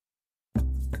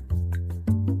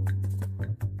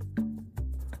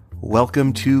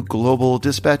Welcome to Global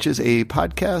Dispatches, a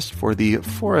podcast for the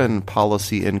foreign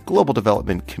policy and global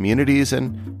development communities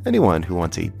and anyone who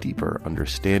wants a deeper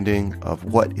understanding of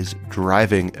what is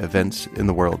driving events in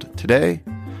the world today.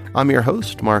 I'm your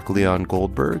host, Mark Leon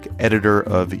Goldberg, editor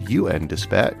of UN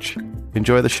Dispatch.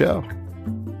 Enjoy the show.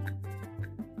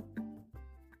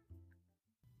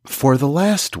 For the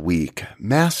last week,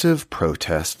 massive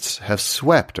protests have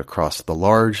swept across the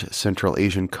large Central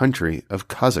Asian country of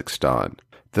Kazakhstan.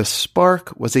 The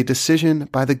spark was a decision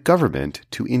by the government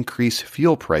to increase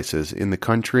fuel prices in the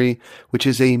country, which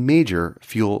is a major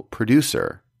fuel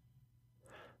producer.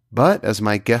 But, as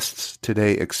my guests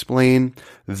today explain,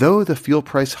 though the fuel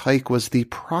price hike was the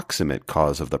proximate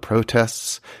cause of the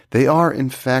protests, they are in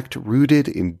fact rooted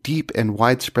in deep and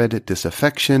widespread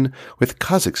disaffection with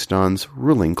Kazakhstan's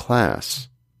ruling class.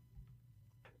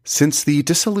 Since the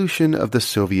dissolution of the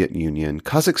Soviet Union,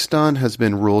 Kazakhstan has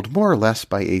been ruled more or less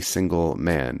by a single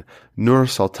man,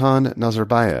 Nursultan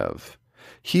Nazarbayev.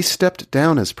 He stepped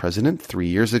down as president 3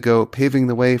 years ago, paving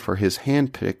the way for his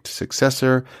hand-picked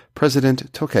successor,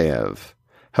 President Tokayev.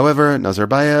 However,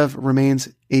 Nazarbayev remains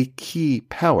a key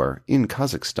power in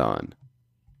Kazakhstan.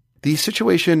 The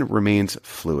situation remains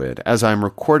fluid. As I'm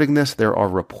recording this, there are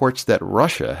reports that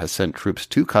Russia has sent troops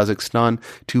to Kazakhstan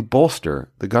to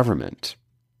bolster the government.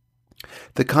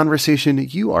 The conversation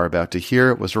you are about to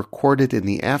hear was recorded in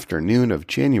the afternoon of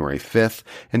January 5th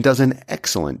and does an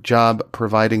excellent job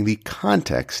providing the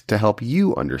context to help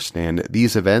you understand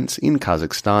these events in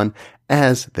Kazakhstan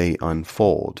as they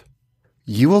unfold.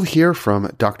 You will hear from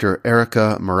Dr.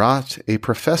 Erica Murat, a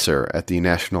professor at the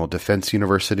National Defense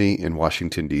University in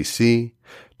Washington, D.C.,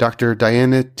 Dr.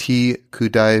 Diana T.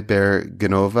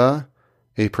 Kudaibergenova,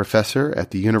 a professor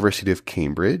at the University of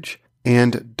Cambridge,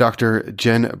 and Dr.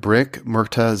 Jen Brick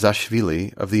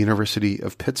Murtazashvili of the University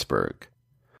of Pittsburgh.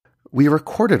 We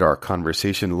recorded our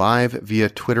conversation live via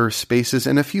Twitter Spaces,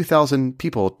 and a few thousand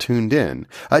people tuned in.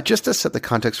 Just to set the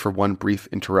context for one brief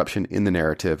interruption in the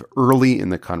narrative, early in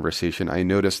the conversation, I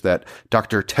noticed that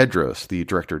Dr. Tedros, the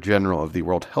Director General of the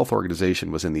World Health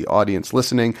Organization, was in the audience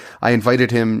listening. I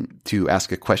invited him to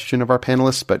ask a question of our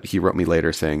panelists, but he wrote me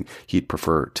later saying he'd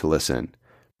prefer to listen.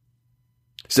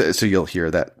 So you'll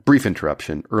hear that brief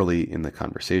interruption early in the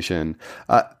conversation.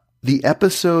 The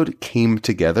episode came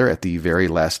together at the very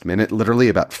last minute, literally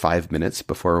about 5 minutes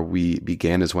before we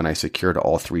began is when I secured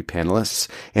all three panelists,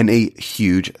 and a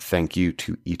huge thank you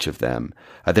to each of them.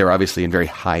 They're obviously in very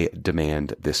high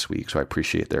demand this week, so I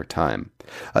appreciate their time.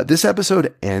 This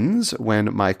episode ends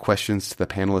when my questions to the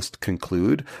panelists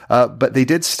conclude, but they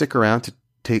did stick around to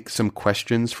take some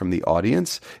questions from the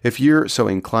audience. If you're so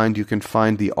inclined, you can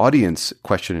find the audience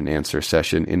question and answer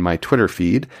session in my Twitter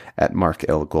feed at Mark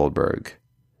L. Goldberg.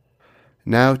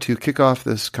 Now, to kick off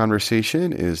this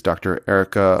conversation is Dr.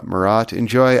 Erica Murat.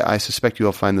 Enjoy. I suspect you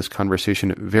will find this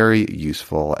conversation very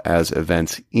useful as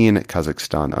events in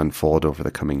Kazakhstan unfold over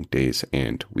the coming days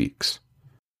and weeks.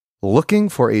 Looking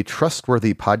for a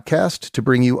trustworthy podcast to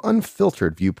bring you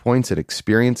unfiltered viewpoints and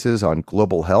experiences on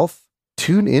global health?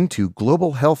 Tune into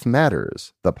Global Health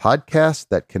Matters, the podcast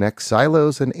that connects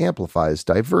silos and amplifies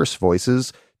diverse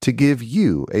voices to give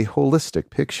you a holistic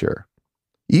picture.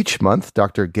 Each month,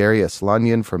 Dr. Gary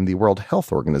Aslanyan from the World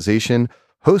Health Organization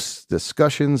hosts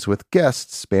discussions with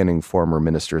guests spanning former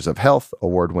ministers of health,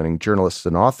 award-winning journalists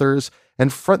and authors,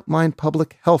 and frontline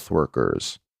public health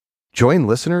workers. Join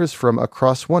listeners from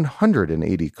across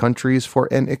 180 countries for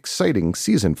an exciting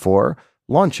Season 4,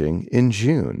 launching in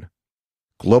June.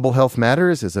 Global Health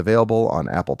Matters is available on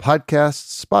Apple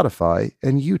Podcasts, Spotify,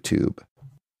 and YouTube.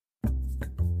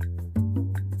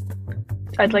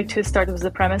 I'd like to start with the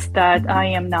premise that I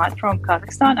am not from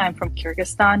Kazakhstan. I'm from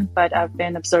Kyrgyzstan, but I've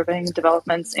been observing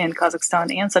developments in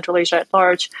Kazakhstan and Central Asia at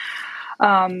large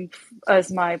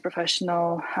as my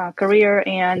professional career,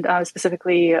 and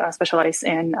specifically specialize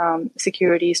in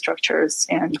security structures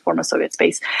and former Soviet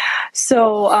space.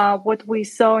 So what we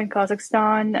saw in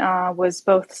Kazakhstan was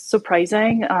both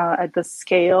surprising at the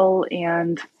scale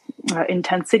and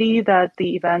intensity that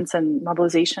the events and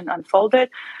mobilization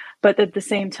unfolded. But at the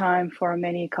same time, for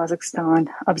many Kazakhstan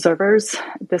observers,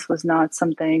 this was not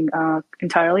something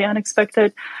entirely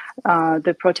unexpected.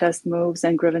 The protest moves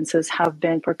and grievances have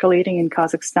been percolating in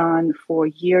Kazakhstan for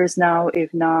years now,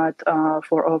 if not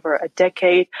for over a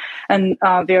decade. And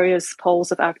various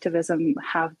poles of activism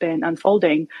have been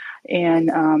unfolding. in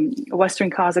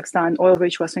Western Kazakhstan,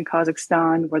 oil-rich Western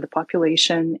Kazakhstan, where the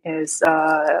population is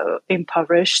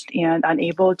impoverished and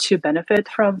unable to benefit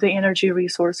from the energy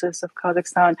resources of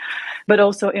Kazakhstan, but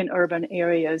also in urban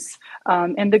areas.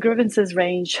 And the grievances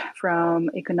range from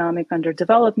economic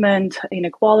underdevelopment,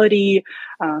 inequality,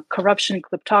 corruption,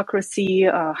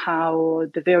 kleptocracy, how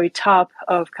the very top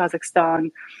of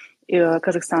Kazakhstan's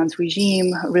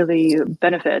regime really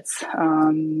benefits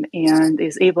and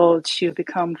is able to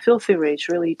become filthy rich.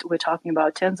 Really, we're talking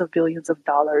about tens of billions of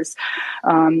dollars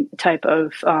type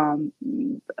of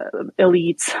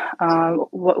elites.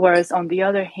 Whereas on the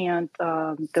other hand,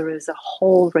 there is a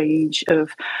whole range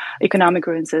of economic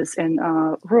grievances in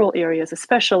rural areas,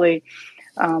 especially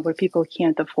where people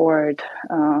can't afford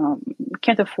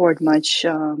much,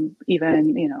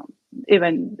 even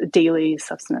daily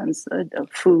subsistence,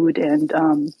 food and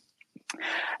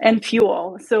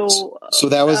fuel. So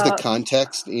that was the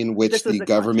context in which the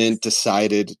government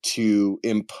decided to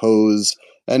impose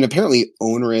an apparently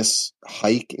onerous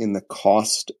hike in the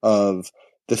cost of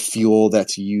the fuel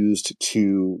that's used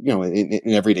to,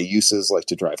 in everyday uses, like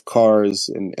to drive cars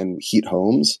and heat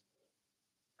homes.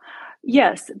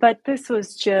 Yes, but this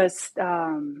was just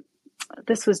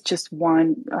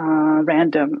one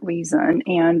random reason.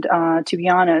 And to be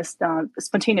honest,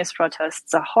 spontaneous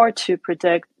protests are hard to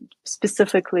predict,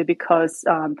 specifically because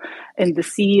in the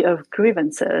sea of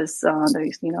grievances,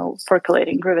 there's,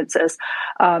 percolating grievances,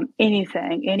 any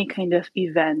kind of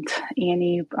event,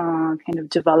 any kind of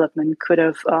development could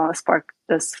have sparked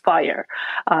this fire.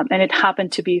 And it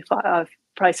happened to be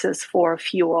prices for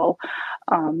fuel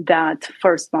that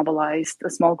first mobilized a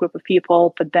small group of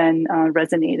people, but then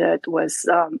resonated with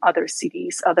other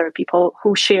cities, other people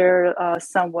who share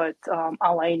somewhat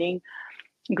aligning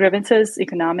grievances,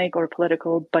 economic or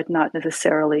political, but not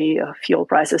necessarily fuel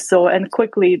prices. So, and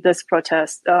quickly this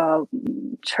protest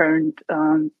turned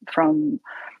from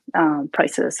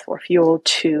prices for fuel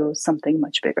to something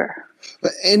much bigger.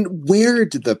 And where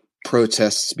did the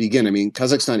protests begin? I mean,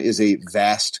 Kazakhstan is a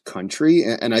vast country,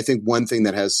 and I think one thing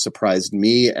that has surprised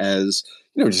me as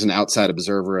just an outside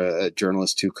observer, a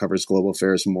journalist who covers global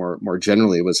affairs more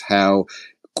generally, was how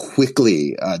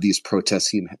quickly these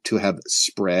protests seem to have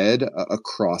spread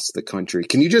across the country.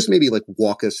 Can you just maybe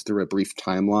walk us through a brief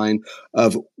timeline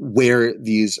of where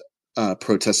these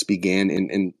protests began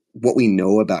and what we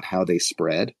know about how they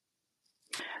spread?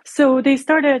 So they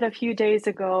started a few days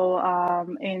ago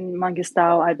in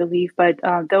Mangistau, I believe, but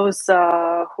those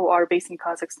who are based in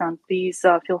Kazakhstan, please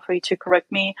feel free to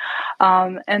correct me.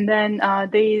 And then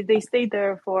they stayed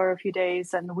there for a few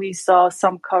days, and we saw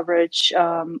some coverage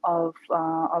of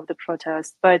the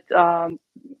protest, but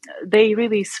they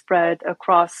really spread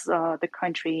across the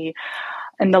country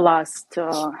in the last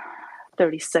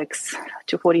 36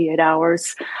 to 48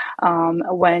 hours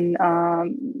when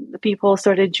people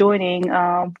started joining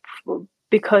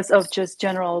because of just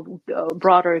general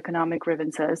broader economic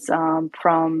grievances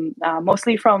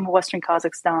mostly from Western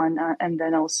Kazakhstan and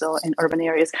then also in urban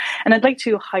areas. And I'd like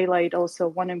to highlight also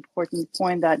one important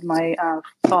point that my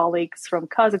colleagues from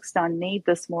Kazakhstan made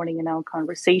this morning in our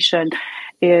conversation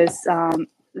is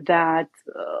that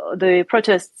the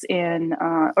protests in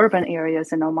urban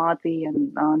areas in Almaty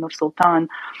and Nur-Sultan,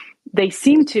 they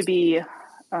seem to be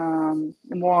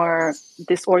more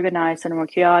disorganized and more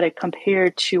chaotic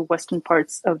compared to western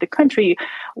parts of the country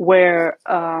where,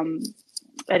 and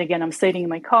again, I'm citing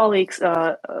my colleagues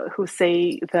who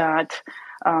say that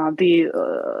the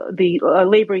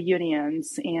labor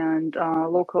unions and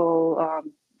local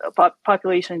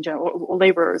population,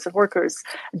 laborers and workers,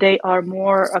 they are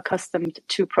more accustomed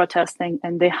to protesting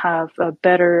and they have a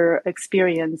better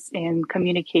experience in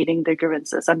communicating their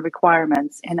grievances and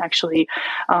requirements and actually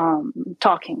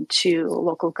talking to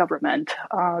local government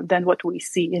than what we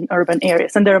see in urban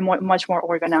areas. And they're much more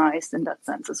organized in that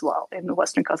sense as well in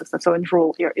Western Kazakhstan, so in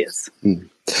rural areas. And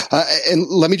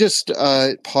let me just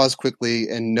pause quickly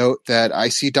and note that I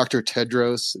see Dr.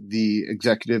 Tedros, the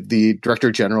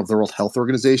Director General of the World Health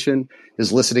Organization,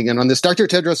 is listening in on this. Dr.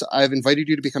 Tedros, I've invited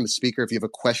you to become a speaker. If you have a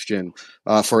question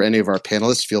for any of our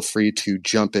panelists, feel free to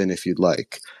jump in if you'd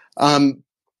like.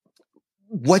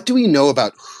 What do we know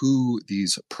about who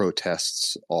these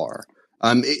protests are?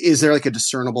 Is there a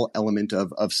discernible element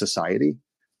of society?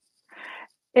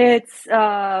 It's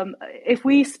if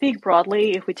we speak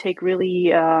broadly, if we take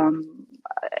really a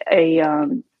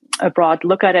a broad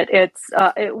look at it,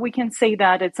 we can say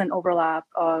that it's an overlap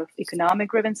of economic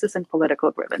grievances and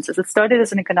political grievances. It started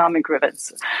as an economic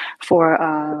grievance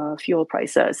for fuel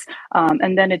prices,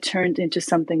 and then it turned into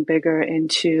something bigger,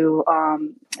 into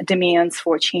demands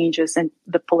for changes in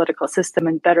the political system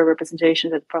and better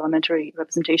representation, parliamentary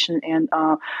representation, and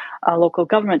local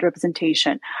government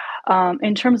representation.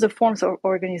 In terms of forms of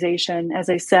organization, as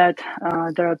I said,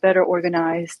 there are better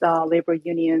organized labor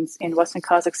unions in Western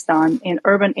Kazakhstan. In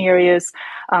urban areas,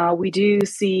 we do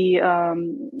see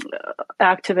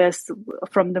activists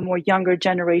from the more younger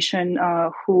generation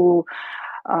who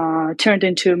turned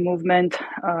into a movement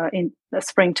in the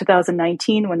spring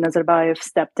 2019 when Nazarbayev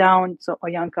stepped down. So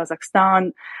Oyan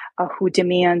Kazakhstan, who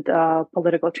demand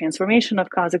political transformation of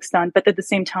Kazakhstan. But at the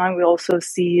same time, we also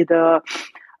see the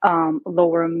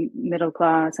lower middle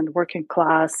class and working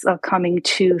class coming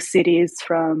to cities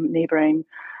from neighboring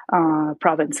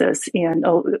provinces and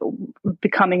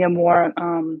becoming a more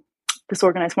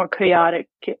disorganized, more chaotic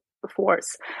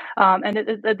force.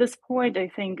 And at this point, I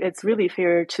think it's really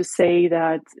fair to say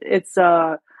that it's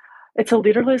a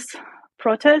leaderless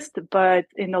protest, but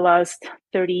in the last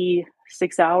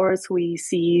 36 hours, we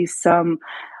see some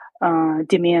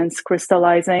demands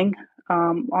crystallizing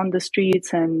on the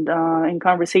streets and in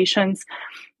conversations,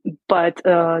 but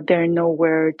they're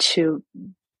nowhere to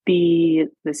be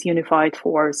this unified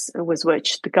force with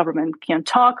which the government can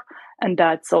talk. And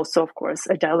that's also, of course,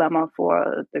 a dilemma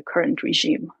for the current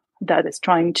regime that is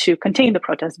trying to contain the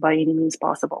protests by any means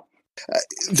possible.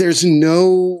 There's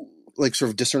no sort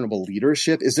of discernible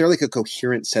leadership. Is there a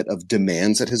coherent set of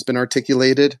demands that has been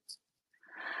articulated?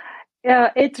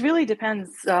 Yeah, it really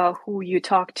depends who you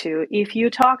talk to. If you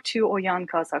talk to Oyan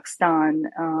Kazakhstan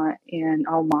in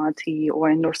Almaty or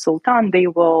in Nur Sultan, they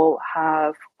will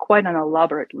have quite an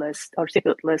elaborate list,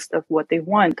 articulate list of what they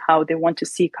want, how they want to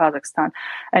see Kazakhstan,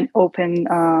 an open,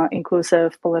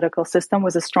 inclusive political system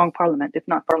with a strong parliament, if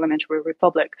not parliamentary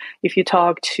republic. If you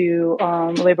talk to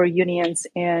labor unions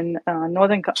in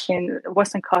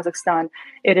Western Kazakhstan,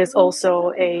 it is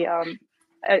also a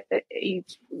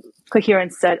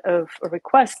coherent set of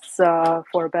requests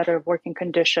for better working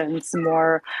conditions,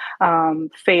 more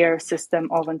fair system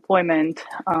of employment,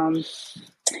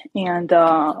 and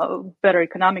better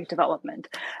economic development.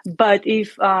 But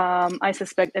if I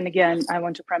suspect, and again, I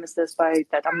want to premise this by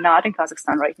that I'm not in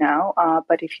Kazakhstan right now,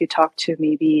 but if you talk to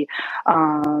maybe a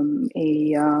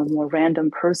more random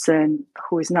person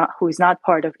who is not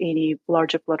part of any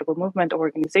larger political movement or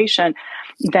organization,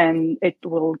 then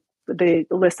the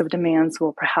list of demands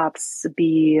will perhaps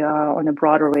be on a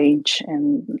broader range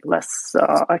and less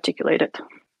articulated.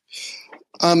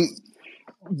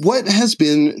 What has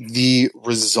been the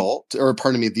response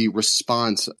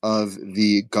of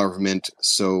the government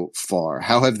so far?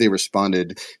 How have they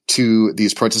responded to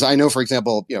these protests? I know, for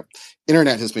example,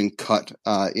 internet has been cut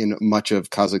in much of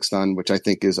Kazakhstan, which I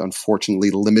think is unfortunately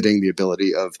limiting the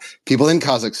ability of people in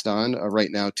Kazakhstan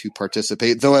right now to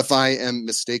participate. Though if I am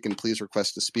mistaken, please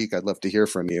request to speak. I'd love to hear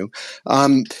from you.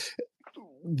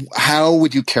 How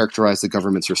would you characterize the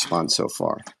government's response so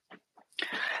far?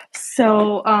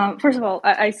 So, first of all,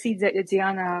 I see that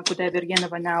Diana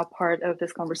Kudabergenova now part of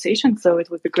this conversation, so it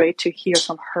would be great to hear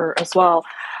from her as well.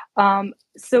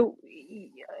 So,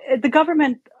 the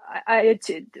government,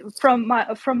 from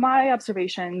my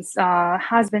observations,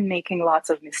 has been making lots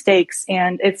of mistakes,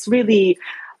 and it's really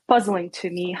puzzling to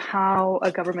me how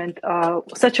a government,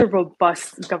 such a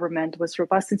robust government with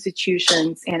robust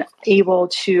institutions and able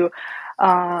to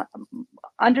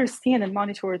understand and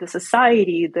monitor the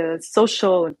society, the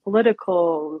social and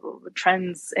political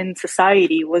trends in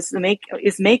society,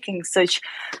 is making such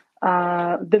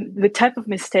the type of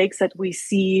mistakes that we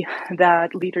see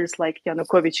that leaders like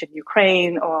Yanukovych in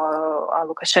Ukraine or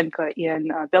Lukashenko in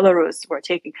Belarus were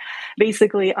taking,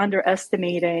 basically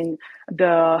underestimating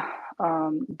the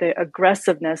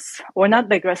aggressiveness, or not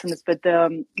the aggressiveness, but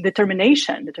the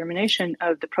determination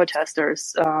of the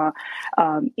protesters,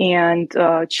 and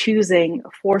choosing a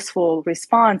forceful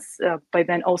response by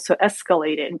then also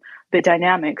escalating the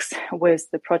dynamics with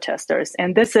the protesters.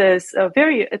 And this is a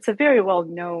very well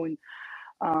known,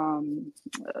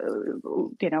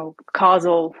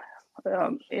 causal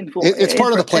influence. It's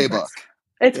part of the playbook.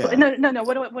 No.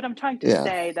 What I'm trying to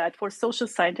say, that for social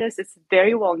scientists, it's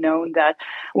very well known that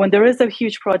when there is a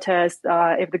huge protest,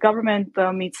 if the government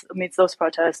meets those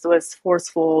protests with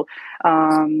forceful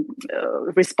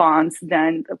response,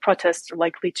 then the protests are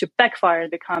likely to backfire and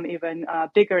become even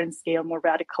bigger in scale, more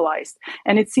radicalized.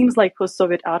 And it seems like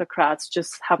post-Soviet autocrats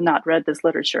just have not read this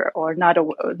literature or not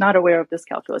aware of this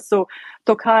calculus. So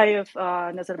Tokayev,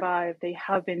 Nazarbayev, they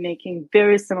have been making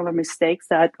very similar mistakes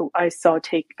that I saw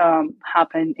happen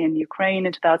happened in Ukraine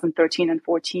in 2013 and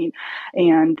 14,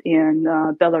 and in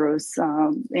Belarus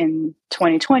in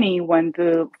 2020, when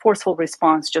the forceful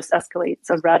response just escalates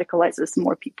and radicalizes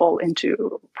more people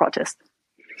into protest.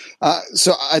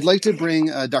 So I'd like to bring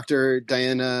Dr.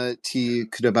 Diana T.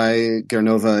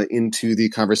 Kudabai-Gernova into the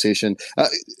conversation.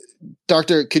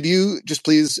 Doctor, could you just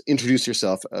please introduce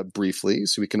yourself briefly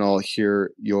so we can all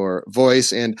hear your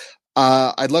voice? And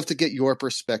I'd love to get your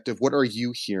perspective. What are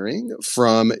you hearing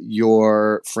from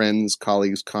your friends,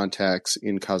 colleagues, contacts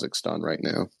in Kazakhstan right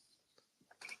now?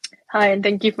 Hi, and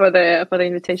thank you for the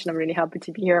invitation. I'm really happy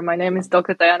to be here. My name is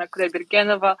Dr. Diana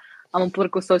Kudabai-Gernova. I'm a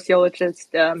political sociologist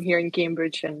here in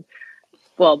Cambridge, and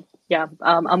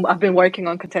I've been working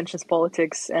on contentious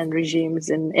politics and regimes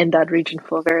in that region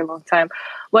for a very long time.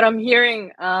 What I'm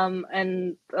hearing,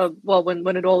 when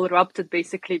it all erupted,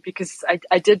 basically, because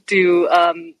I did do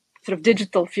sort of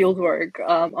digital fieldwork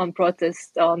on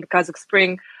protests on the Kazakh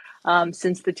Spring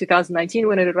since the 2019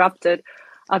 when it erupted.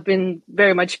 I've been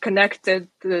very much connected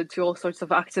to all sorts of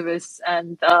activists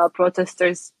and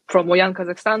protesters from Oyan,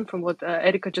 Kazakhstan, from what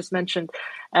Erika just mentioned.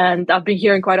 And I've been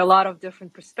hearing quite a lot of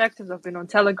different perspectives. I've been on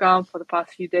Telegram for the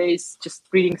past few days, just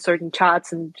reading certain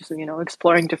chats and just,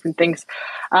 exploring different things.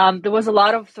 There was a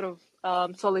lot of sort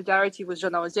of solidarity with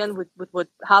Zhanaozen, with what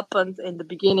happened in the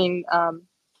beginning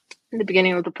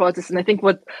of the protest. And I think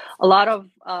what a lot of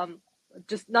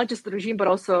not just the regime, but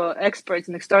also experts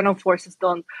and external forces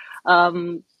don't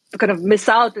kind of miss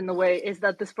out in a way is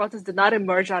that this protest did not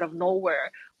emerge out of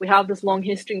nowhere. We have this long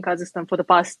history in Kazakhstan for the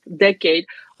past decade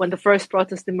when the first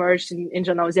protest emerged in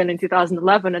Zhanaozen in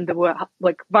 2011 and they were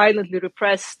violently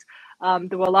repressed.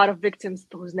 There were a lot of victims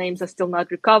whose names are still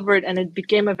not recovered, and it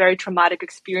became a very traumatic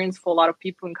experience for a lot of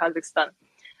people in Kazakhstan.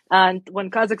 And when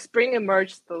Kazakh Spring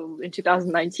emerged in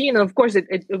 2019, and of course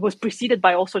it was preceded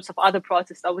by all sorts of other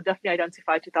protests. I would definitely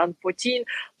identify 2014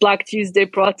 Black Tuesday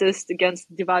protest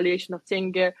against devaluation of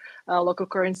tenge, local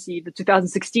currency, the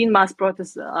 2016 mass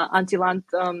protest, anti-land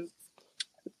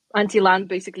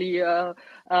basically.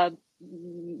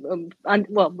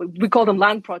 We call them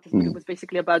land protests, but it was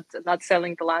basically about not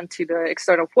selling the land to the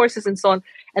external forces and so on.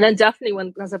 And then definitely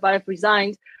when Nazarbayev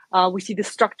resigned, we see the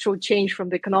structural change from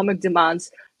the economic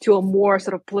demands to a more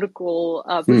sort of political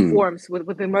reforms with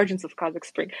the emergence of Kazakh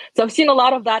Spring. So I've seen a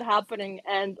lot of that happening.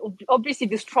 And obviously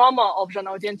this trauma of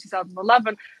Zhanaozen in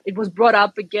 2011, it was brought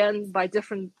up again by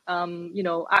different,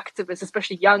 activists,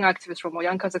 especially young activists from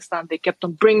Oyan, Kazakhstan. They kept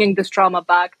on bringing this trauma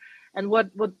back. And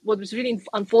what was really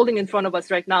unfolding in front of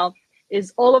us right now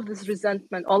is all of this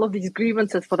resentment, all of these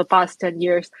grievances for the past 10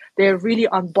 years, they're really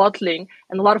unbottling.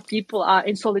 And a lot of people are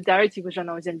in solidarity with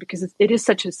Zhanaozen because it is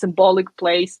such a symbolic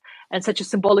place and such a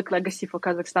symbolic legacy for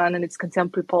Kazakhstan and its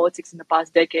contemporary politics in the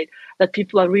past decade that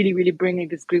people are really, really bringing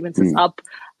these grievances up.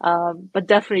 But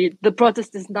definitely the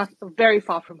protest is not very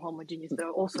far from homogeneous. There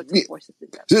are all sorts of forces in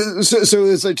there. So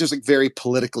it's just very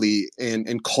politically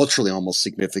and culturally almost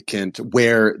significant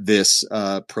where this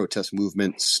protest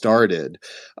movement started.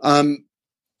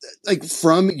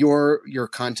 From your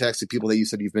contacts, the people that you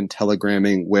said you've been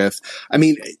telegramming with, I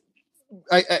mean,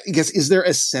 I guess, is there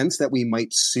a sense that we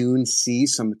might soon see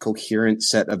some coherent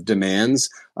set of demands,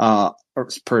 or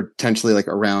potentially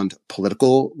around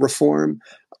political reform?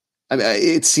 I mean,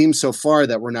 it seems so far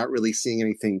that we're not really seeing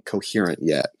anything coherent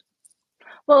yet.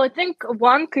 Well, I think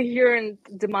one coherent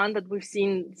demand that we've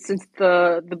seen since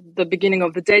the beginning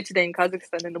of the day today in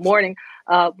Kazakhstan in the morning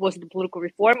was the political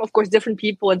reform. Of course, different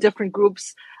people and different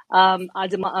groups are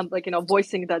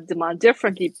voicing that demand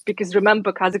differently. Because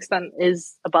remember, Kazakhstan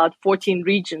is about 14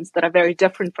 regions that are very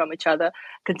different from each other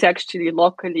contextually,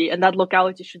 locally, and that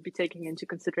locality should be taken into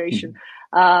consideration.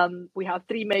 We have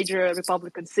 3 major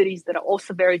Republican cities that are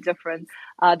also very different.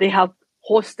 They have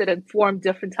hosted and formed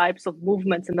different types of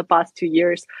movements in the past 2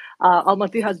 years.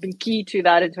 Almaty has been key to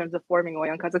that in terms of forming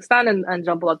Oyan Kazakhstan and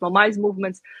Jambulat Mamay's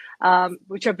movements,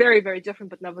 which are very, very different,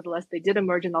 but nevertheless, they did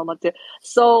emerge in Almaty.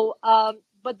 So,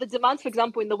 but the demands, for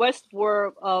example, in the West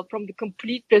were from the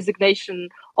complete resignation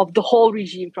of the whole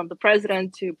regime, from the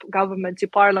president to government to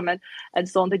parliament and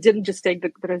so on. They didn't just take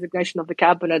the resignation of the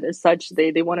cabinet as such.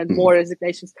 They wanted more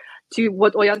resignations. To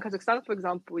what Oyan Kazakhstan, for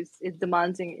example, is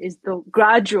demanding is the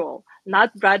gradual,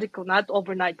 not radical, not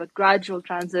overnight, but gradual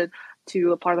transit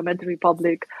to a parliamentary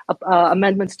republic,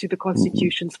 amendments to the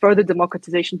constitutions, further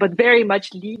democratization, but very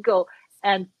much legal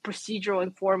and procedural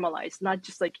and formalized, not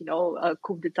just a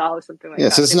coup d'etat or something like that. Yeah,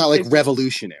 so it's not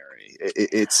revolutionary.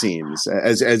 It seems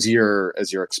as you're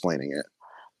explaining it.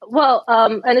 Well,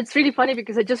 and it's really funny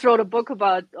because I just wrote a book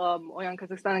about Oyan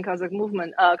Kazakhstan and Kazakh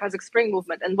movement, Kazakh Spring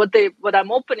movement, and what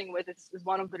I'm opening with is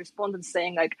one of the respondents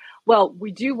saying like, well,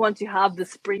 we do want to have the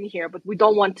spring here, but we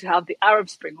don't want to have the Arab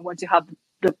Spring. We want to have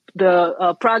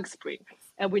the Prague Spring,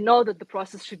 and we know that the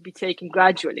process should be taken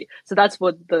gradually. So that's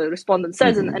what the respondent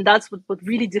says, and that's what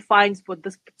really defines what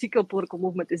this particular political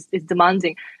movement is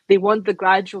demanding. They want the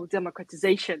gradual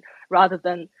democratization rather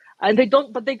than. And they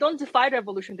don't defy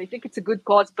revolution. They think it's a good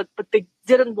cause, but they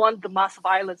didn't want the mass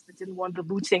violence. They didn't want the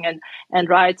looting and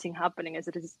rioting happening as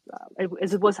it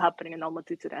was happening in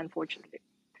Almaty today, unfortunately.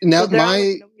 Now,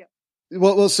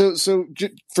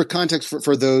 for context,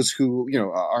 for those who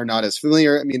are not as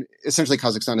familiar, I mean, essentially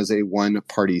Kazakhstan is a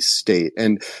one-party state,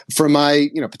 and from my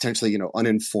potentially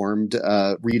uninformed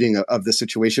reading of the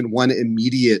situation, one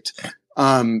immediate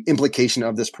implication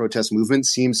of this protest movement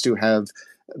seems to have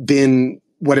been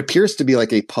what appears to be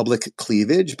like a public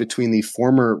cleavage between the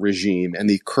former regime and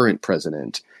the current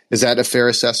president. Is that a fair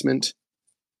assessment?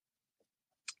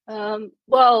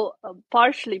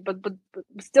 Partially, but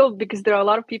still, because there are a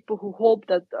lot of people who hope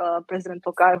that President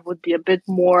Tokayev would be a bit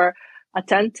more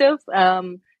attentive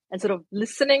and sort of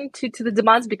listening to the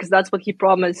demands, because that's what he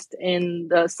promised in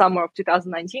the summer of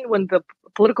 2019 when the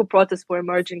political protests were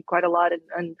emerging quite a lot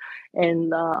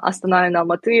in Astana and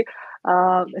Almaty.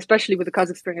 Especially with the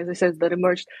Kazakh Spring, as I said, that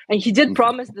emerged. And he did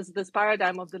promise this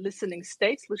paradigm of the listening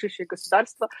state, слушающее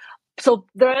государство. So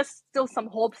there are still some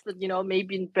hopes that,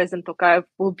 maybe President Tokayev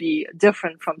will be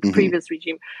different from the previous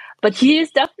regime. But he is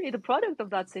definitely the product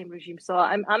of that same regime. So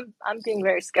I'm being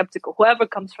very skeptical. Whoever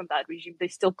comes from that regime, they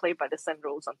still play by the same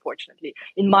rules, unfortunately,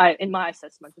 in my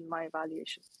assessment, in my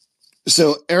evaluation.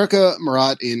 So Erica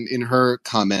Marat, in her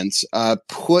comments,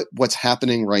 put what's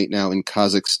happening right now in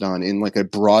Kazakhstan in like a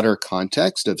broader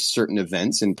context of certain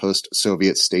events in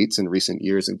post-Soviet states in recent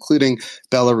years, including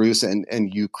Belarus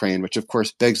and Ukraine, which of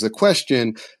course begs the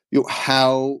question,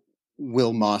 how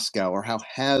will Moscow, or how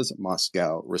has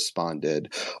Moscow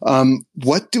responded?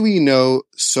 What do we know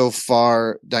so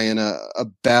far, Diana,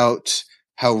 about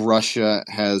how Russia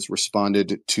has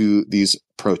responded to these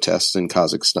protests in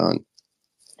Kazakhstan?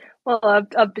 Well,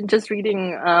 I've been just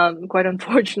reading quite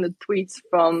unfortunate tweets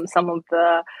from some of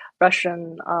the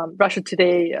Russia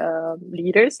Today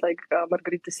leaders, like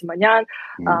Margarita Simonyan,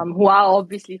 who are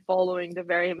obviously following the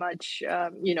very much,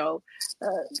 the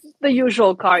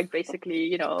usual card,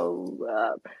 basically,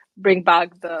 bring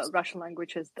back the Russian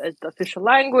language as the official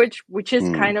language, which is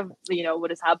kind of,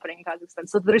 what is happening in Kazakhstan.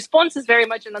 So the response is very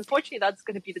much, and unfortunately, that's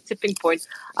going to be the tipping point.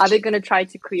 Are they going to try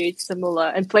to create similar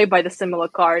and play by the similar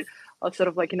card of sort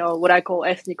of like, what I call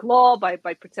ethnic law by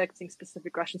protecting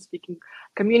specific Russian-speaking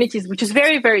communities, which is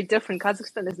very, very different.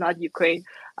 Kazakhstan is not Ukraine.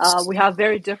 We have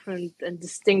very different and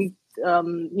distinct,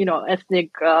 ethnic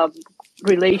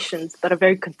relations that are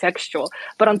very contextual.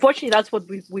 But unfortunately, that's what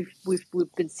we've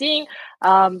been seeing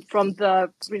from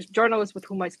the journalists with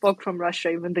whom I spoke from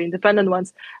Russia, even the independent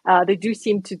ones. They do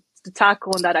seem to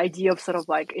tackle on that idea of sort of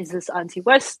like, is this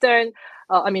anti-Western?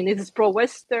 Is this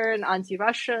pro-Western,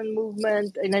 anti-Russian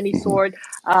movement in any sort?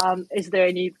 Is there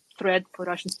any threat for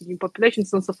Russian-speaking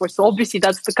populations and so forth? So obviously,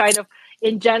 that's the kind of,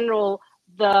 in general,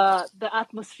 the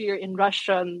atmosphere in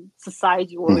Russian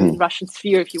society or in Russian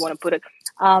sphere, if you want to put it.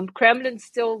 Kremlin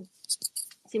still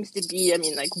seems to be,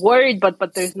 worried,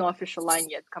 but there's no official line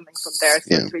yet coming from there,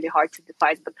 so it's really hard to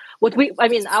define. But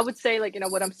I would say,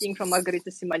 what I'm seeing from Margarita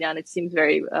Simonyan, it seems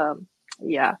very,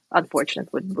 unfortunate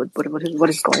what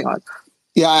is going on.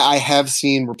 Yeah, I have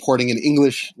seen reporting in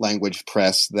English language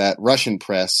press that Russian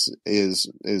press is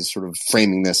sort of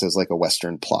framing this as like a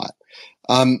Western plot.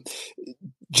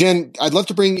 Jen, I'd love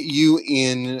to bring you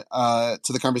in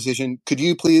to the conversation. Could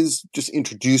you please just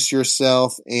introduce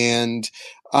yourself and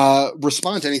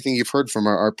respond to anything you've heard from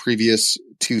our previous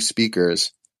two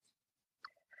speakers?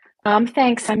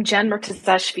 Thanks. I'm Jen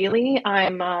Murtazashvili.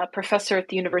 I'm a professor at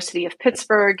the University of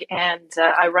Pittsburgh, and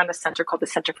I run a center called the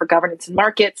Center for Governance and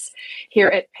Markets here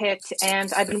at Pitt.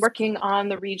 And I've been working on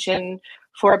the region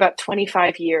for about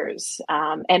 25 years.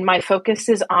 And my focus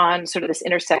is on sort of this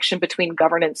intersection between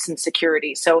governance and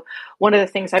security. So one of the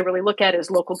things I really look at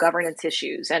is local governance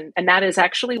issues. And that is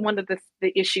actually one of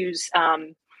the issues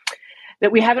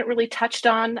that we haven't really touched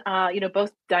on.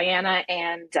 Both Diana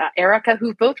and Erica,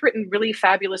 who've both written really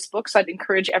fabulous books, I'd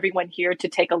encourage everyone here to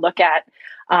take a look at,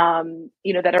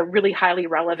 that are really highly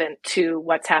relevant to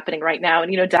what's happening right now.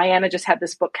 And, Diana just had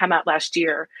this book come out last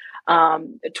year,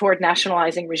 Toward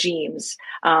Nationalizing Regimes,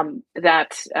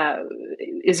 that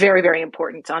is very, very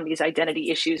important on these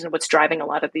identity issues and what's driving a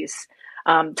lot of these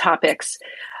topics.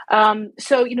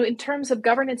 So, in terms of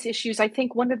governance issues, I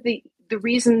think one of the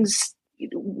reasons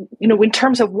in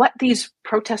terms of what these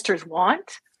protesters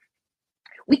want,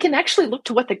 we can actually look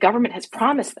to what the government has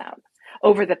promised them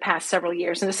over the past several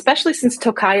years. And especially since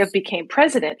Tokayev became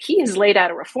president, he has laid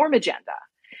out a reform agenda.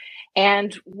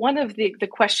 And one of the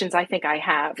questions I think I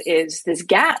have is this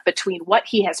gap between what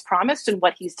he has promised and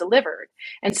what he's delivered.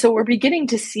 And so we're beginning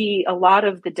to see a lot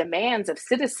of the demands of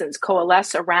citizens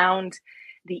coalesce around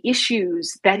the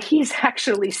issues that he's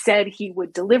actually said he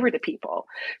would deliver to people.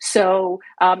 So,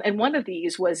 and one of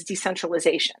these was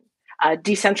decentralization.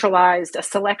 Decentralized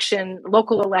selection,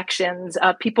 local elections,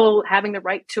 people having the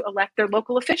right to elect their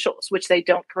local officials, which they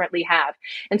don't currently have.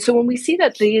 And so when we see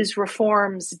that these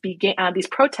reforms began, these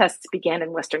protests began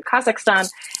in Western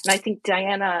Kazakhstan, and I think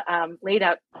Diana laid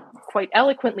out quite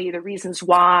eloquently the reasons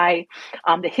why,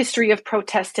 the history of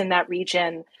protest in that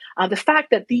region, the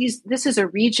fact that this is a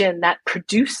region that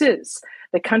produces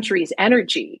the country's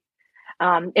energy,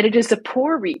 and it is a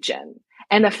poor region.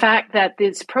 And the fact that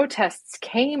these protests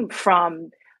came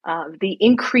from the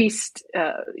increased,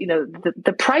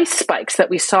 the price spikes that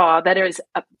we saw that is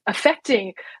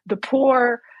affecting the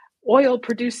poor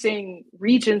oil-producing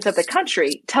regions of the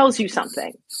country tells you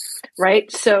something,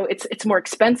 right? So it's more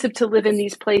expensive to live in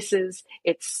these places.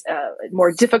 It's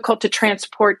more difficult to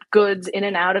transport goods in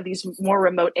and out of these more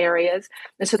remote areas.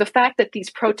 And so the fact that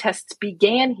these protests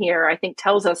began here, I think,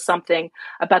 tells us something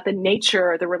about the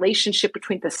nature, the relationship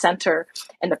between the center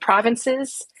and the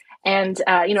provinces. And,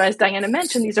 as Diana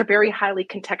mentioned, these are very highly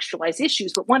contextualized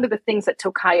issues. But one of the things that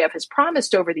Tokayev has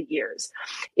promised over the years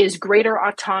is greater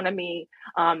autonomy.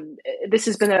 This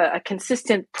has been a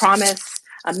consistent promise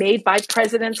made by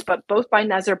presidents, but both by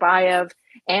Nazarbayev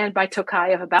and by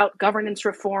Tokayev about governance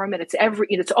reform. And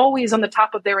it's always on the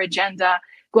top of their agenda,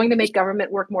 going to make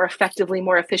government work more effectively,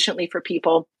 more efficiently for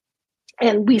people.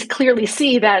 And we clearly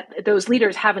see that those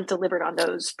leaders haven't delivered on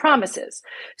those promises.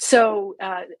 So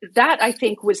that, I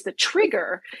think, was the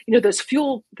trigger. Those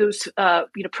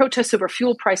protests over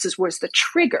fuel prices was the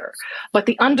trigger. But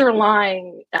the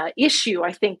underlying issue,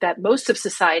 I think, that most of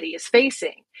society is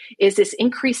facing is this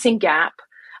increasing gap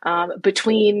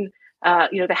between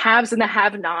the haves and the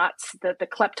have-nots, the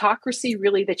kleptocracy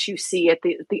really that you see at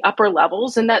the upper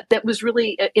levels. And that was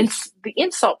really the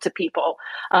insult to people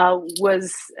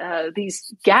was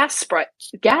these gas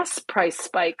price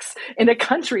spikes in a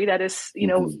country that is,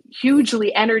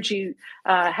 hugely energy,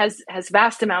 has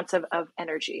vast amounts of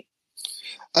energy.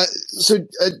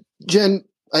 Jen,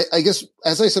 I guess,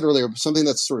 as I said earlier, something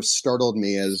that's sort of startled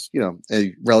me as,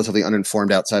 a relatively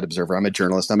uninformed outside observer. I'm a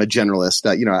journalist. I'm a generalist.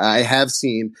 I have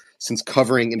seen, since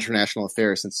covering international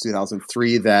affairs since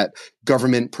 2003, that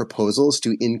government proposals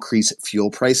to increase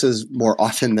fuel prices more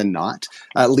often than not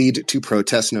lead to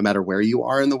protests no matter where you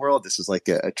are in the world. This is like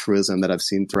a truism that I've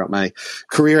seen throughout my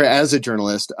career as a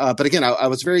journalist. But again, I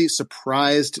was very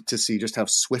surprised to see just how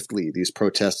swiftly these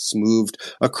protests moved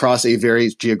across a very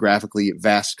geographically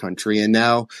vast country. And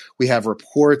now we have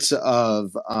reports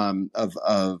of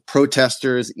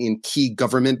protesters in key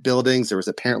government buildings. There was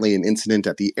apparently an incident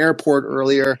at the airport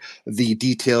earlier, the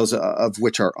details of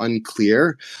which are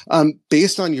unclear.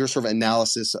 Based on your sort of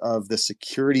analysis of the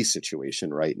security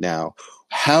situation right now,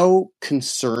 how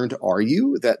concerned are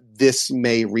you that this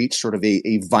may reach sort of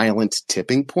a violent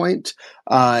tipping point?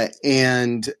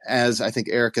 And as I think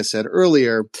Erica said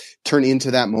earlier, turn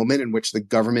into that moment in which the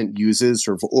government uses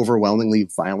sort of overwhelmingly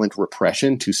violent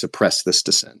repression to suppress this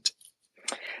dissent?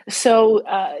 So,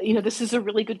 this is a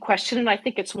really good question. And I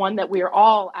think it's one that we are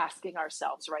all asking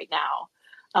ourselves right now.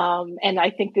 And I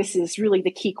think this is really the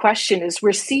key question is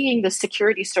we're seeing the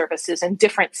security services in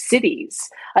different cities,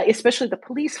 especially the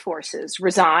police forces,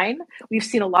 resign. We've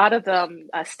seen a lot of them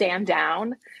stand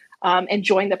down and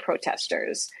join the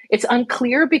protesters. It's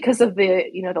unclear because of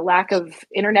the lack of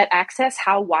internet access,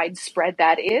 how widespread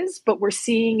that is, but we're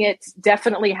seeing it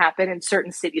definitely happen in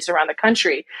certain cities around the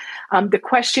country. The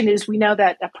question is, we know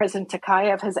that President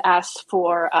Tokayev has asked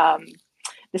for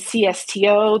the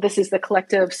CSTO, this is the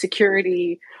Collective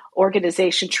Security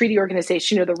Organization, Treaty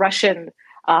Organization, the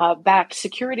Russian-backed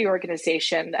security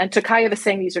organization. And Tokayev is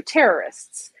saying these are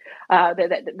terrorists,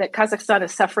 that Kazakhstan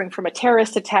is suffering from a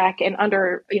terrorist attack. And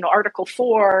under Article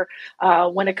 4,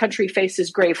 when a country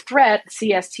faces grave threat,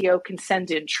 CSTO can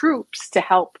send in troops to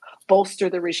help bolster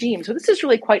the regime. So this is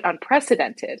really quite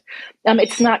unprecedented.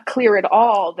 It's not clear at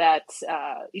all that,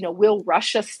 will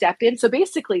Russia step in? So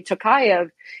basically, Tokayev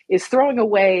is throwing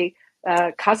away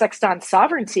Kazakhstan's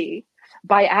sovereignty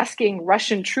by asking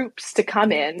Russian troops to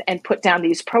come in and put down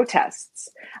these protests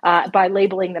by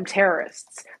labeling them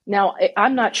terrorists. Now,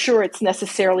 I'm not sure it's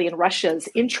necessarily in Russia's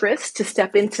interest to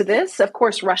step into this. Of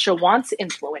course, Russia wants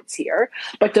influence here,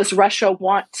 but does Russia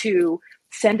want to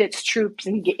send its troops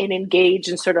and engage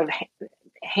in sort of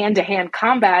hand-to-hand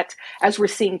combat, as we're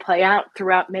seeing play out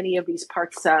throughout many of these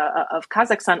parts of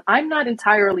Kazakhstan? I'm not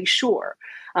entirely sure.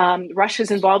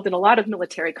 Russia's involved in a lot of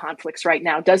military conflicts right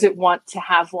now. Does it want to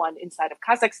have one inside of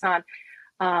Kazakhstan?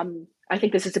 I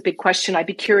think this is a big question. I'd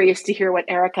be curious to hear what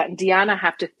Erica and Diana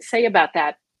have to say about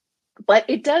that. But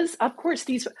it does, of course,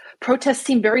 these protests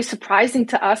seem very surprising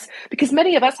to us because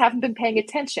many of us haven't been paying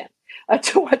attention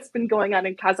to what's been going on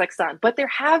in Kazakhstan. But there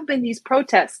have been these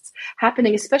protests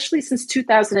happening, especially since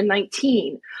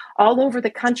 2019, all over the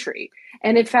country.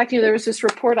 And in fact, there was this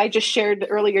report I just shared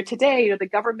earlier today. The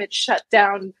government shut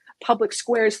down public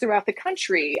squares throughout the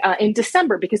country in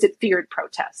December because it feared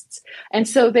protests. And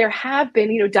so there have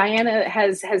been, Diana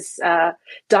has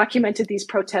documented these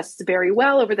protests very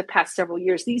well over the past several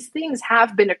years. These things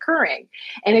have been occurring,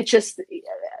 and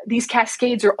these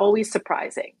cascades are always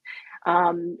surprising.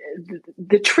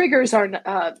 The triggers are,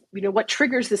 what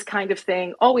triggers this kind of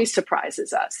thing always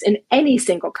surprises us in any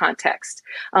single context.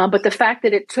 But the fact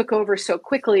that it took over so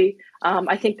quickly,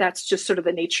 I think that's just sort of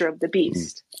the nature of the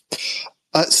beast.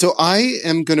 So I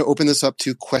am going to open this up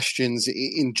to questions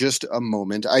in just a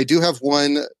moment. I do have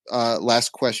one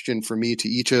last question for me to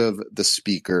each of the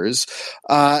speakers.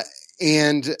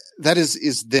 And that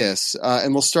is this,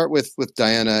 and we'll start with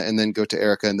Diana and then go to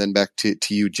Erica and then back to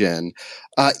you, Jen.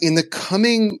 In the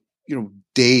coming,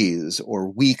 days or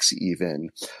weeks even,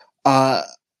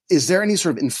 is there any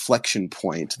sort of inflection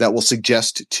point that will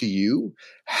suggest to you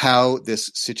how this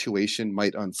situation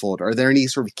might unfold? Are there any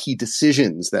sort of key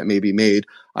decisions that may be made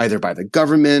either by the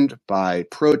government, by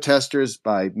protesters,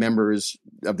 by members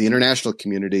of the international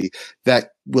community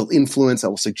that will influence, that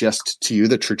will suggest to you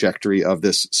the trajectory of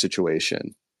this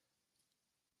situation?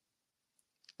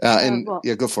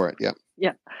 Go for it. Yeah.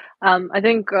 Yeah. I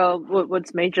think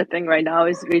what's major thing right now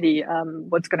is really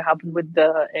what's going to happen with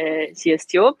the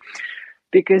CSTO.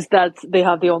 Because they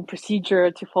have their own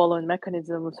procedure to follow and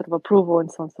mechanism of sort of approval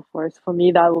and so on and so forth. For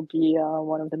me, that will be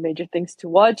one of the major things to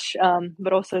watch.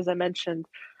 But also, as I mentioned,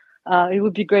 it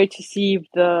would be great to see if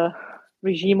the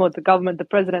regime or the government, the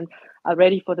president, are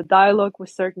ready for the dialogue with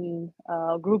certain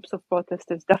groups of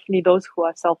protesters, definitely those who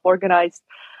are self-organized.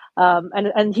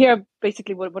 And here,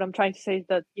 basically, what I'm trying to say is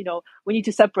that, we need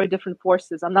to separate different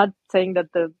forces. I'm not saying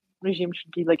that the regime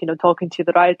should be talking to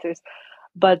the rioters,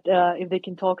 but if they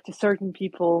can talk to certain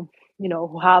people,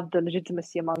 who have the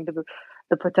legitimacy among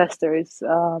the protesters,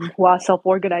 who are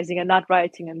self-organizing and not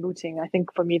rioting and looting, I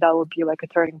think for me that would be like a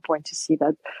turning point to see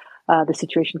that the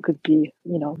situation could be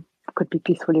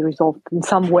peacefully resolved in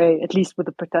some way, at least with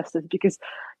the protesters, because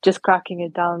just cracking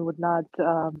it down would not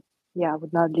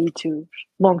lead to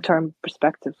long-term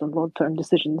perspectives and long-term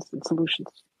decisions and solutions.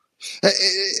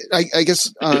 I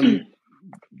guess,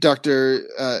 Dr.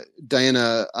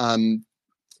 Diana,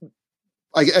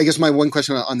 I guess my one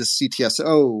question on the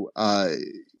CTSO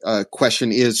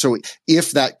question is, so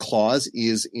if that clause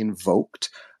is invoked,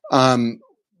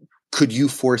 could you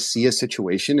foresee a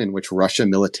situation in which Russia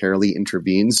militarily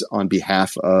intervenes on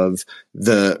behalf of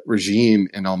the regime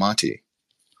in Almaty?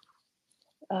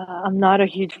 I'm not a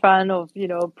huge fan of,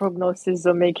 prognosis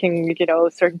or making,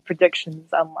 certain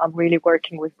predictions. I'm really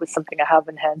working with something I have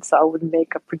in hand, so I wouldn't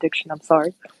make a prediction. I'm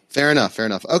sorry. Fair enough.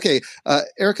 Okay.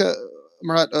 Erica,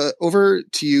 Murat, over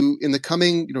to you. In the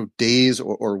coming, days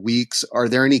or weeks, are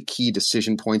there any key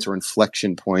decision points or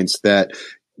inflection points that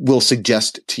will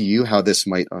suggest to you how this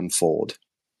might unfold?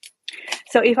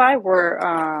 So if I were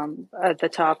at the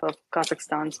top of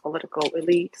Kazakhstan's political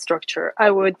elite structure, I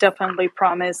would definitely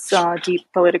promise deep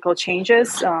political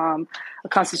changes, a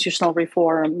constitutional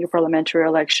reform, new parliamentary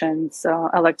elections,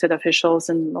 elected officials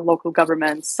in local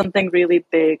governments, something really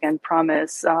big, and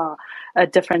promise a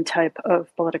different type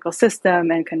of political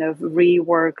system and kind of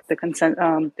rework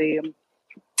the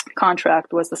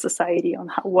contract with the society on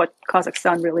what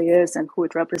Kazakhstan really is and who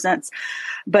it represents.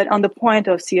 But on the point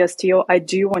of CSTO, I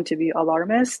do want to be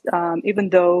alarmist.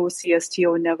 Even though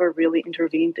CSTO never really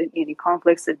intervened in any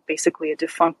conflicts, it's basically a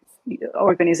defunct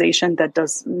organization that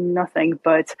does nothing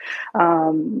but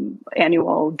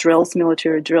annual drills,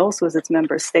 military drills with its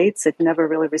member states. It never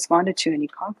really responded to any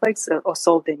conflicts or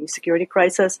solved any security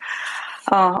crisis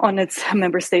on its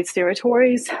member states'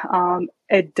 territories.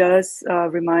 It does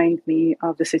remind me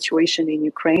of the situation in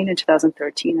Ukraine in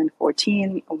 2013 and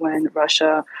 14 when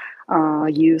Russia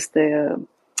used the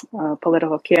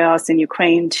political chaos in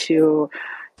Ukraine to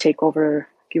take over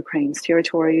Ukraine's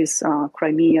territories,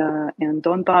 Crimea and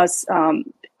Donbass.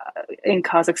 In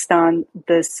Kazakhstan,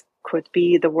 this could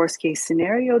be the worst case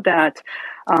scenario that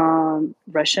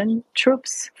Russian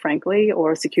troops, frankly,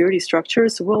 or security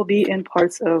structures will be in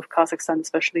parts of Kazakhstan,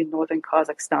 especially northern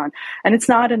Kazakhstan. And it's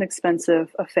not an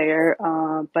expensive affair,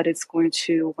 but it's going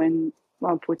to win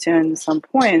Putin some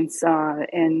points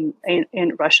in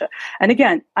Russia. And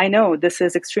again, I know this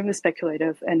is extremely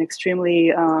speculative and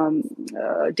extremely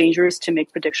dangerous to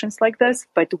make predictions like this,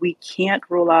 but we can't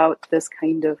rule out this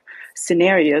kind of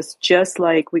scenarios, just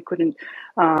like we couldn't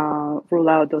rule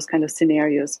out those kind of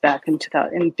scenarios back in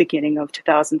beginning of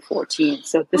 2014.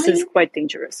 So this is quite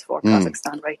dangerous for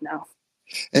Kazakhstan right now.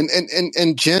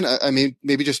 And Jen, I mean,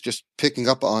 maybe just picking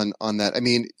up on that. I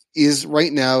mean, is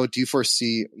right now, do you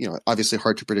foresee, obviously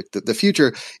hard to predict the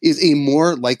future, is a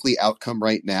more likely outcome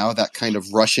right now, that kind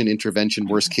of Russian intervention,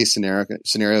 worst case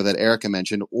scenario that Erica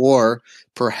mentioned, or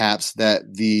perhaps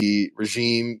that the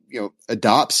regime,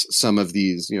 adopts some of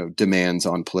these, demands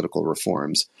on political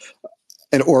reforms?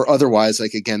 And, or otherwise,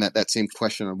 like, again, that same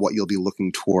question on what you'll be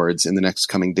looking towards in the next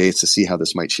coming days to see how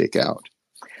this might shake out.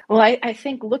 Well, I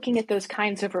think looking at those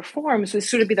kinds of reforms would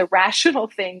sort of be the rational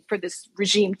thing for this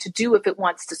regime to do if it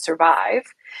wants to survive.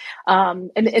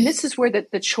 And this is where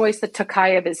the choice that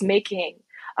Tokayev is making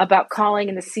about calling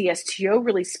in the CSTO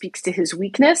really speaks to his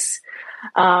weakness,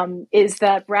 is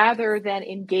that rather than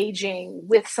engaging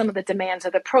with some of the demands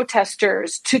of the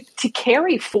protesters to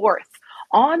carry forth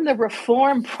on the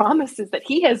reform promises that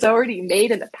he has already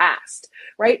made in the past,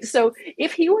 right? So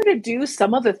if he were to do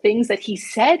some of the things that he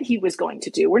said he was going to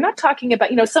do, we're not talking about,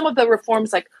 some of the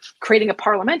reforms like creating a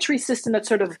parliamentary system, that's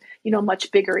sort of, much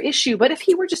bigger issue. But if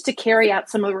he were just to carry out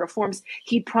some of the reforms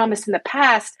he promised in the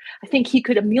past, I think he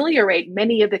could ameliorate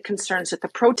many of the concerns that the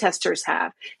protesters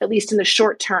have, at least in the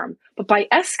short term. But by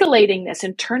escalating this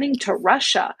and turning to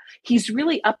Russia, he's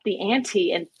really upped the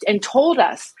ante and told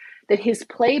us that his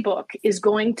playbook is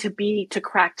going to be to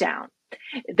crack down.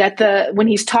 That when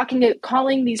he's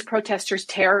calling these protesters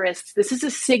terrorists, this is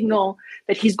a signal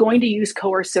that he's going to use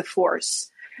coercive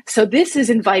force. So this is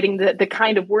inviting the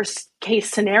kind of worst case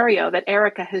scenario that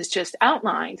Erica has just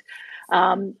outlined,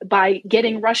 by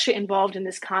getting Russia involved in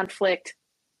this conflict.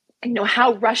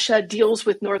 How Russia deals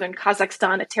with northern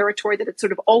Kazakhstan, a territory that it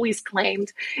sort of always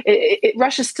claimed.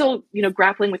 Russia's still,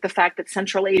 grappling with the fact that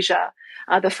Central Asia,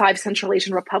 the 5 Central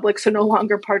Asian republics, are no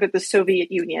longer part of the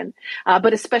Soviet Union,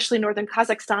 but especially northern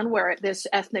Kazakhstan, where this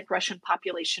ethnic Russian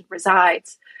population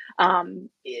resides.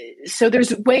 So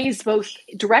there's ways, both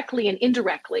directly and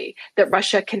indirectly, that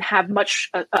Russia can have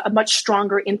a much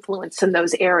stronger influence in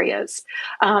those areas.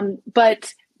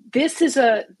 But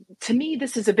to me,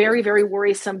 this is a very, very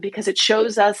worrisome, because it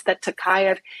shows us that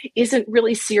Tokayev isn't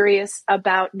really serious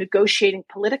about negotiating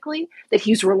politically, that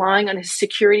he's relying on his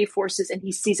security forces, and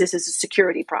he sees this as a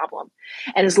security problem.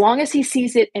 And as long as he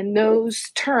sees it in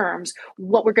those terms,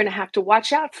 what we're going to have to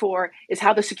watch out for is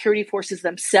how the security forces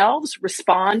themselves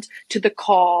respond to the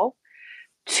call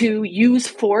to use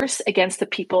force against the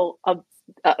people of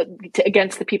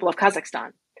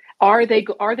Kazakhstan. Are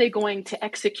they going to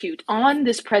execute on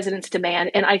this president's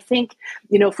demand? And I think,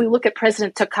 if we look at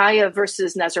President Tokayev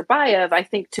versus Nazarbayev, I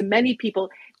think to many people,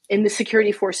 in the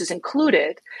security forces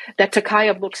included, that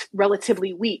Tokayev looks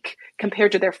relatively weak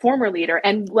compared to their former leader.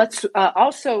 And let's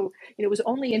also, it was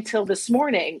only until this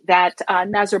morning that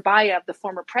Nazarbayev, the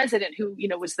former president, who,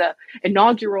 was the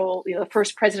inaugural,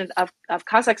 first president of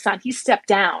Kazakhstan, he stepped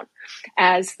down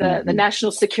as the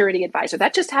national security advisor.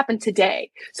 That just happened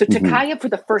today. So Tokayev, for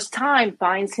the first time,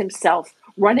 finds himself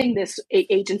running this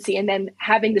agency and then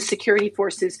having the security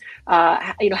forces,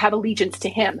 have allegiance to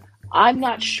him. I'm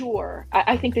not sure.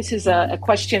 I think this is a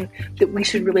question that we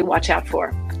should really watch out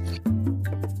for.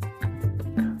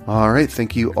 All right.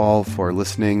 Thank you all for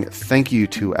listening. Thank you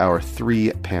to our 3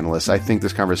 panelists. I think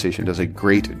this conversation does a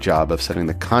great job of setting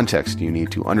the context you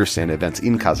need to understand events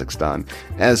in Kazakhstan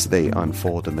as they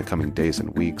unfold in the coming days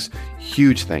and weeks.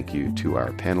 Huge thank you to our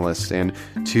panelists and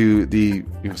to the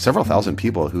several thousand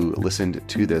people who listened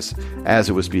to this as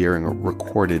it was being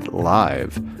recorded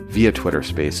live via Twitter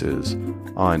Spaces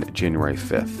on January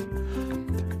 5th.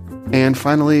 And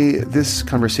finally, this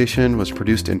conversation was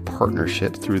produced in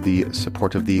partnership through the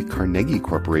support of the Carnegie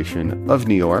Corporation of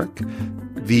New York.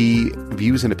 The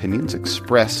views and opinions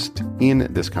expressed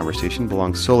in this conversation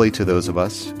belong solely to those of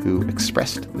us who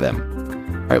expressed them.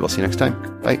 All right, we'll see you next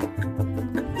time. Bye.